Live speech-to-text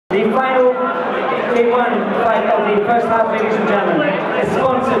final K1 fight of the first half, ladies and gentlemen, is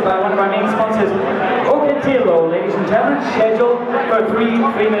sponsored by one of our main sponsors, ladies and gentlemen, scheduled for 3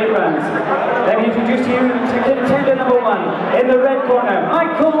 3-minute rounds. Let me introduce you to contender number 1 in the red corner,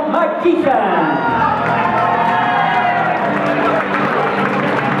 McGeechan.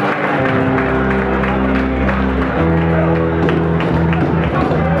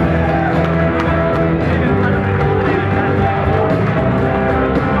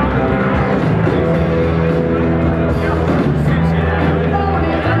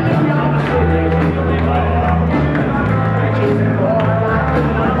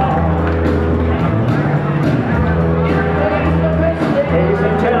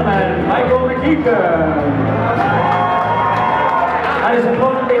 And his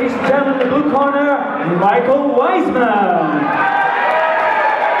opponent, ladies and gentlemen, in the blue corner, Wiseman.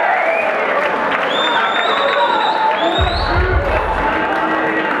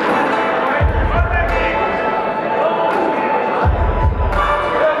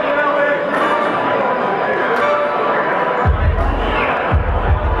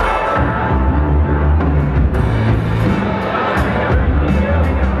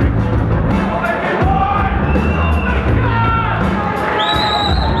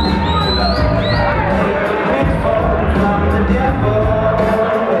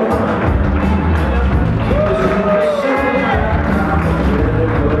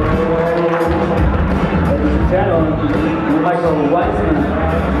 Wiseman.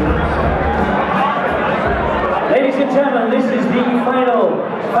 Ladies and gentlemen, this is the final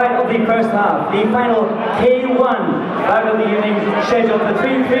fight of the first half, the final K1 fight of the evening, scheduled for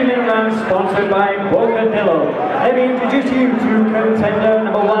 3 3-minute rounds, sponsored by Bocadillo. Let me introduce you to contender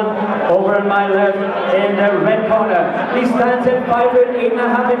number 1 over on my left in the red corner. He stands at 5 foot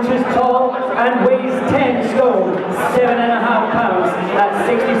 8.5 inches tall and weighs 10 stone, 7.5 pounds. That's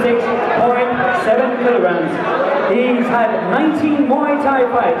 66.7 kilograms. He's had 19 Muay Thai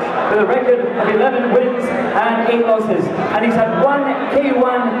fights with a record of 11 wins and 8 losses. And he's had 1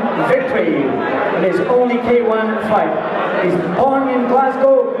 K1 victory in his only K1 fight. He's born in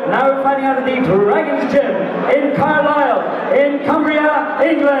Glasgow, now fighting out of the Dragon's Gym in Carlisle, in Cumbria,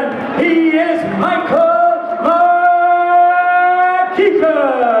 England. He is McGeechan.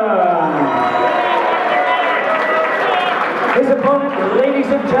 His opponent, ladies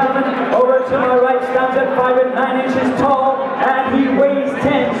and gentlemen, over to my right, stands at 5 foot 9 inches tall and he weighs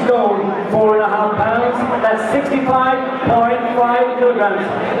 10 stone, 4.5 pounds. That's 65.5 kilograms.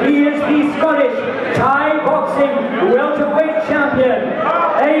 He is the Scottish Thai boxing welterweight champion.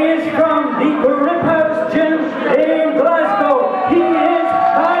 He is from the Erupt Gym in Glasgow. He is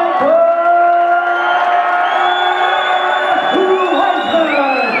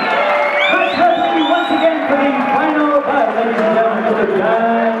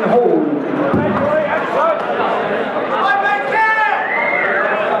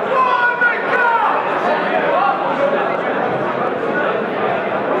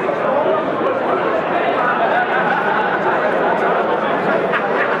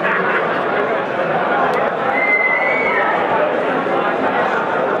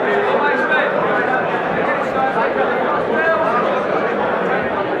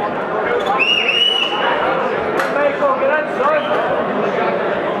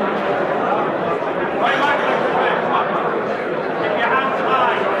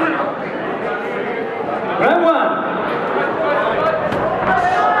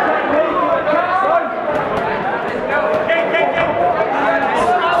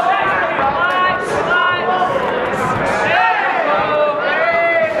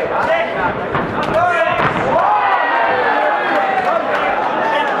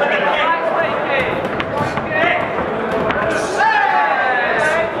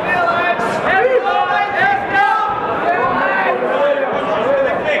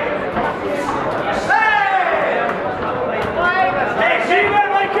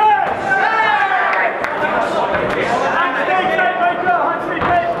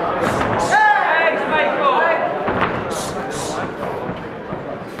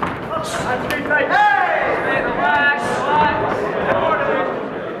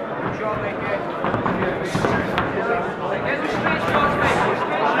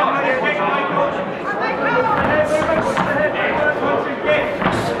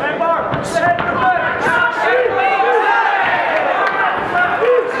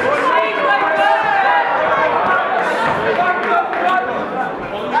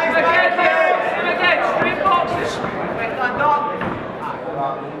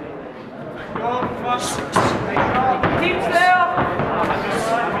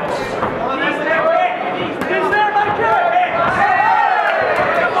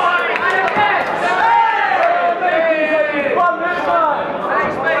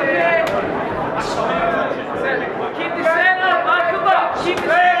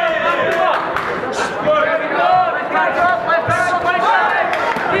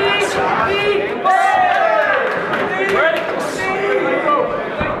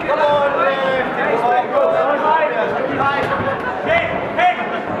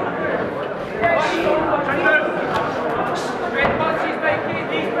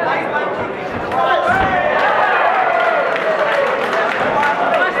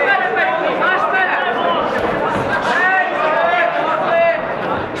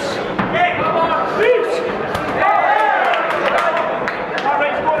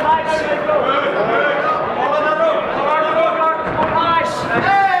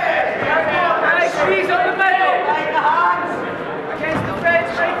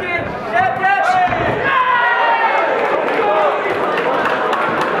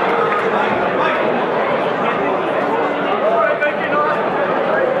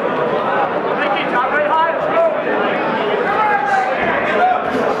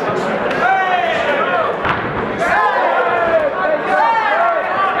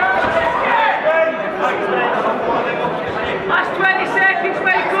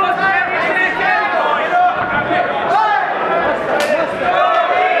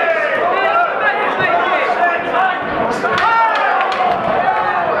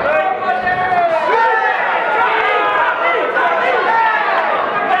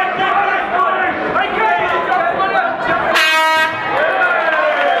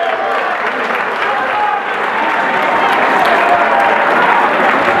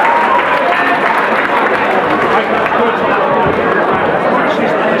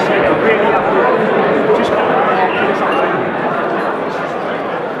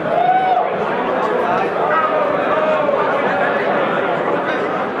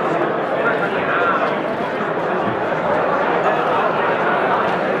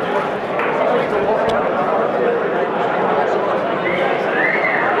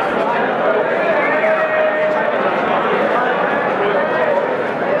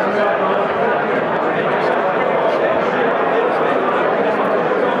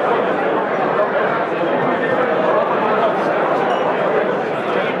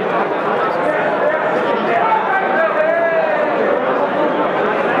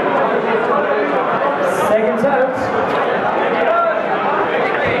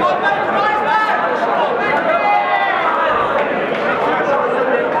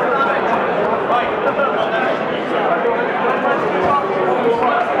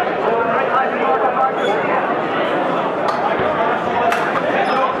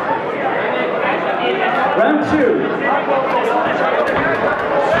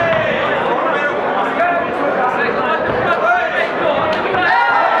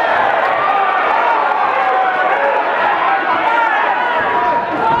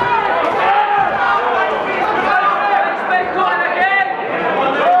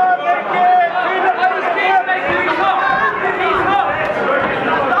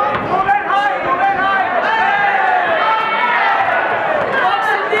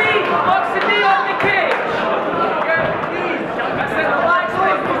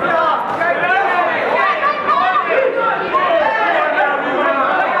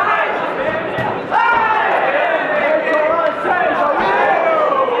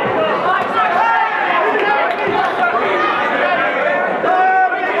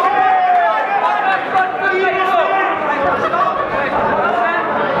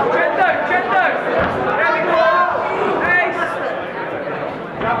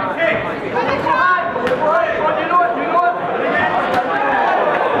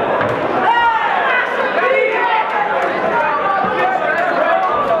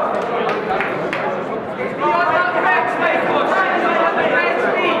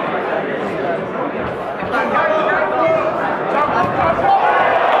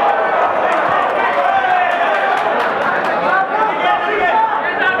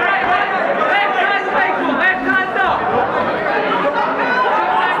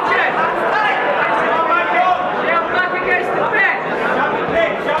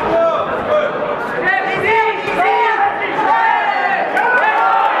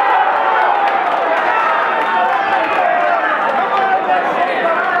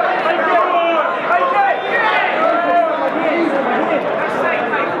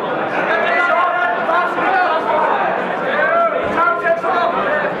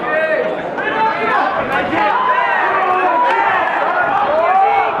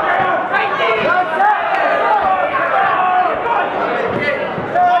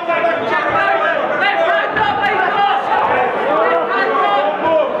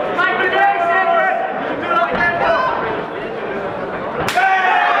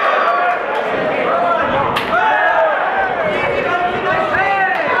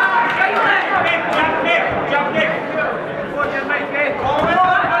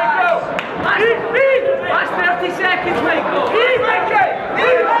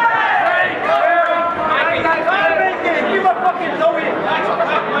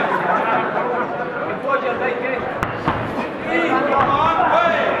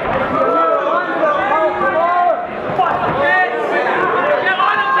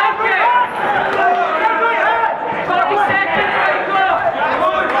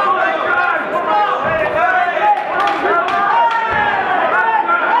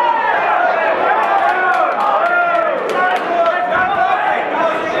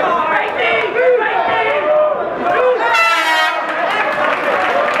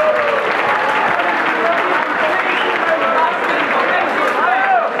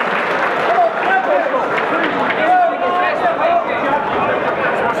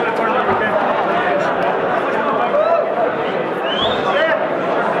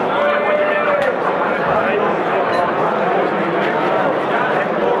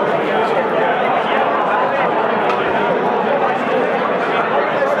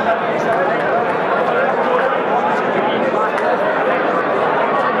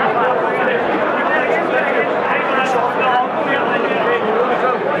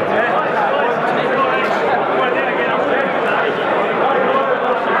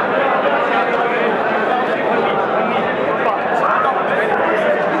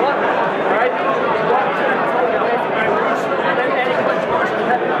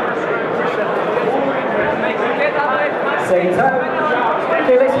is out.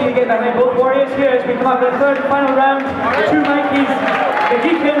 Okay, let's see you get behind both warriors here as we come up to the third and final round. The two Mikeys,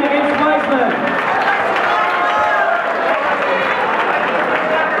 McGeechan against Wiseman.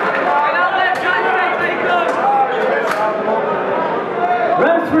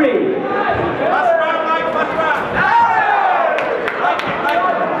 Round 3.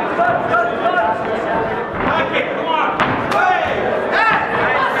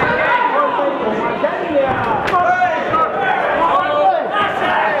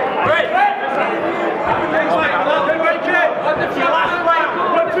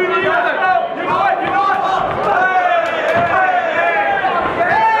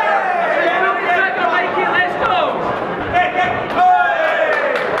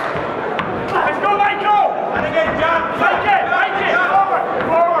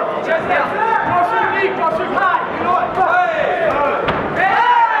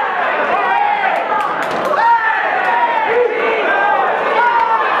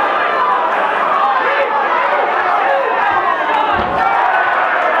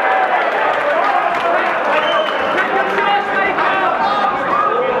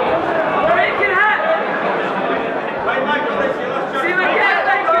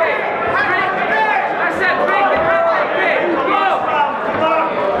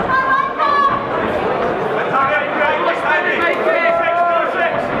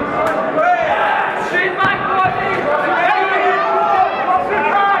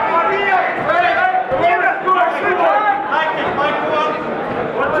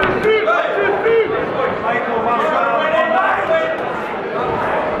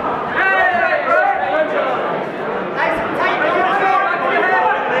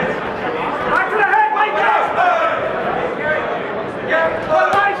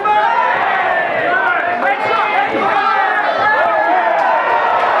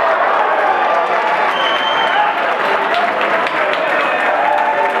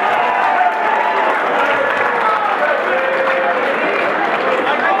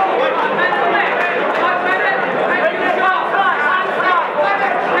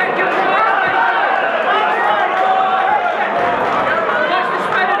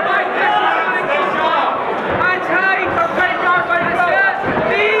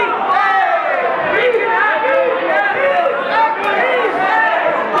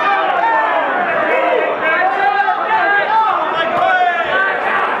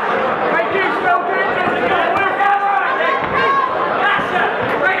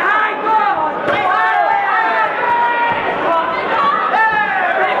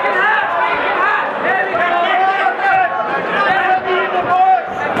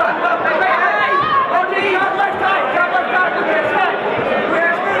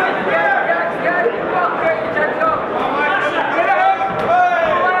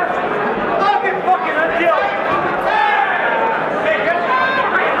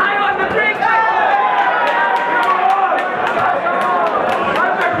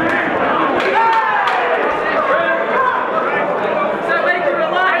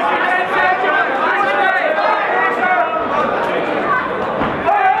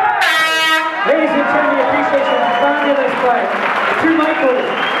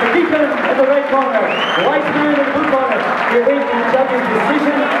 In the right corner, Wiseman in the blue corner. We await the judge's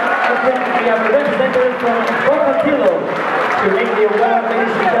decision. And then we have a representative from Hilton to make the award,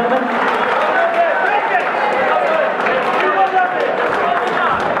 ladies and gentlemen.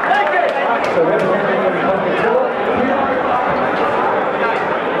 So representative from Hilton.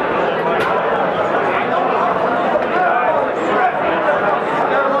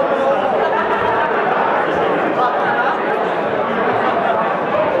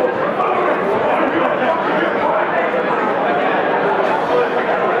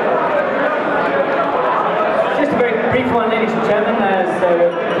 Ladies and gentlemen, as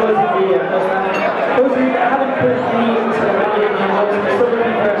closing the first round, those who haven't put any money in the envelopes, we're still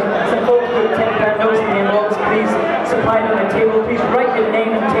looking for some folks who put £10 notes in the envelopes. Please supply them on the table. Please write your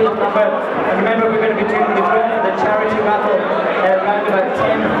name and table number. And remember, we're going to be doing the draw for the charity raffle around about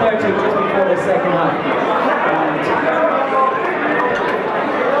 10:30, just before the second half.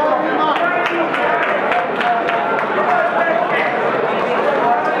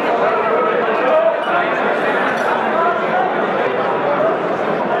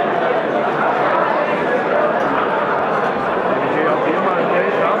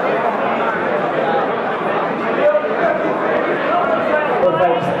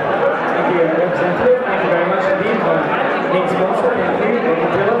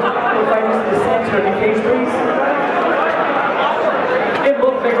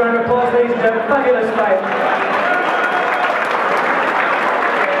 Fabulous fight.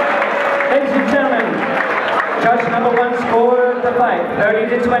 Ladies and gentlemen, Judge number 1 scored the fight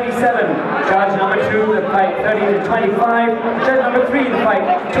 30 to 27. Judge number 2 the fight 30 to 25. Judge number 3 the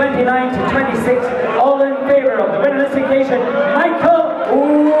fight 29 to 26. All in favor of the winner of this occasion, Michael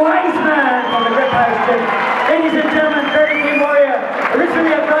Wiseman from the Grip House Gym. Ladies and gentlemen, 30K warrior,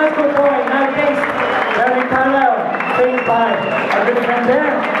 originally a Glasgow boy, now based down in Carlisle, trained by our good friend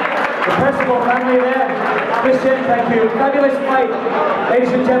there, the Percival family there. Christian, thank you. Fabulous fight. Ladies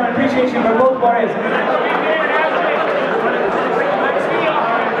and gentlemen, appreciation for both warriors.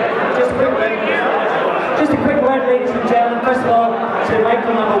 Just a quick word, ladies and gentlemen. First of all, to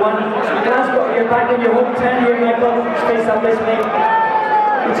Michael number 1. Glasgow, you're back in your hometown here, Michael. Space up this way.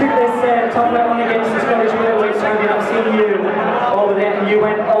 You took this top round against the Scottish middleweight champion. I've seen you all the way, and you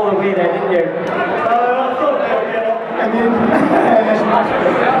went all the way there, didn't you? I mean, I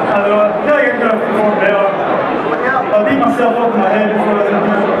feel like I could have performed better. I beat myself up in my head before I was in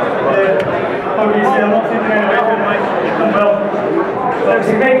here. Obviously, I'm not taking any away from Mike. He's done well. It was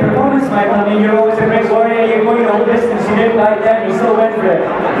a great performance, Michael. I mean, you're always a great warrior. You're going the whole distance. You didn't like that. You still went for it.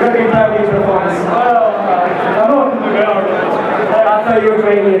 You're very proud of your performance. Well, I know I can do better. I thought you were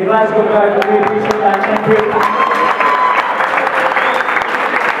great. The Glasgow crowd would really appreciate that. Thank you.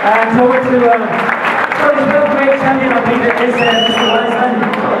 And over to Scottish middleweight champion, I think it is Mr. Wiseman.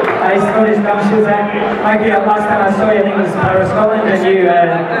 Scottish gumshoes. Mikey, last time I saw you, I think it was Power Scotland, and you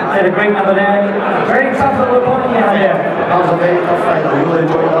did a great number there. Very tough little opponent you had there. That was a very tough fight. I really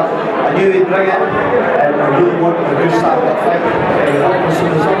enjoyed that. I knew he'd bring it, and I really wanted a good start to that fight. As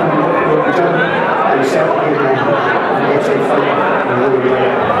soon as I came up to the gym, and he certainly gave me an outside fight. I really enjoyed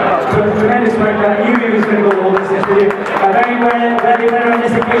it. Tremendous work. I knew he was going to go the whole distance with you. A very worthy winner on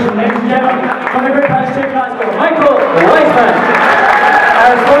this occasion, ladies and gentlemen, from the Grip House Gym, Glasgow, Michael Wiseman.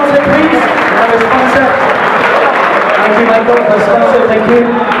 Our sponsor, please. Our sponsor. Thank you, Michael, for the sponsor. Thank you.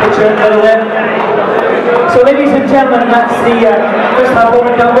 Put your little there. So, ladies and gentlemen, that's the first half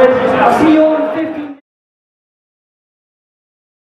over done with. I'll see you all.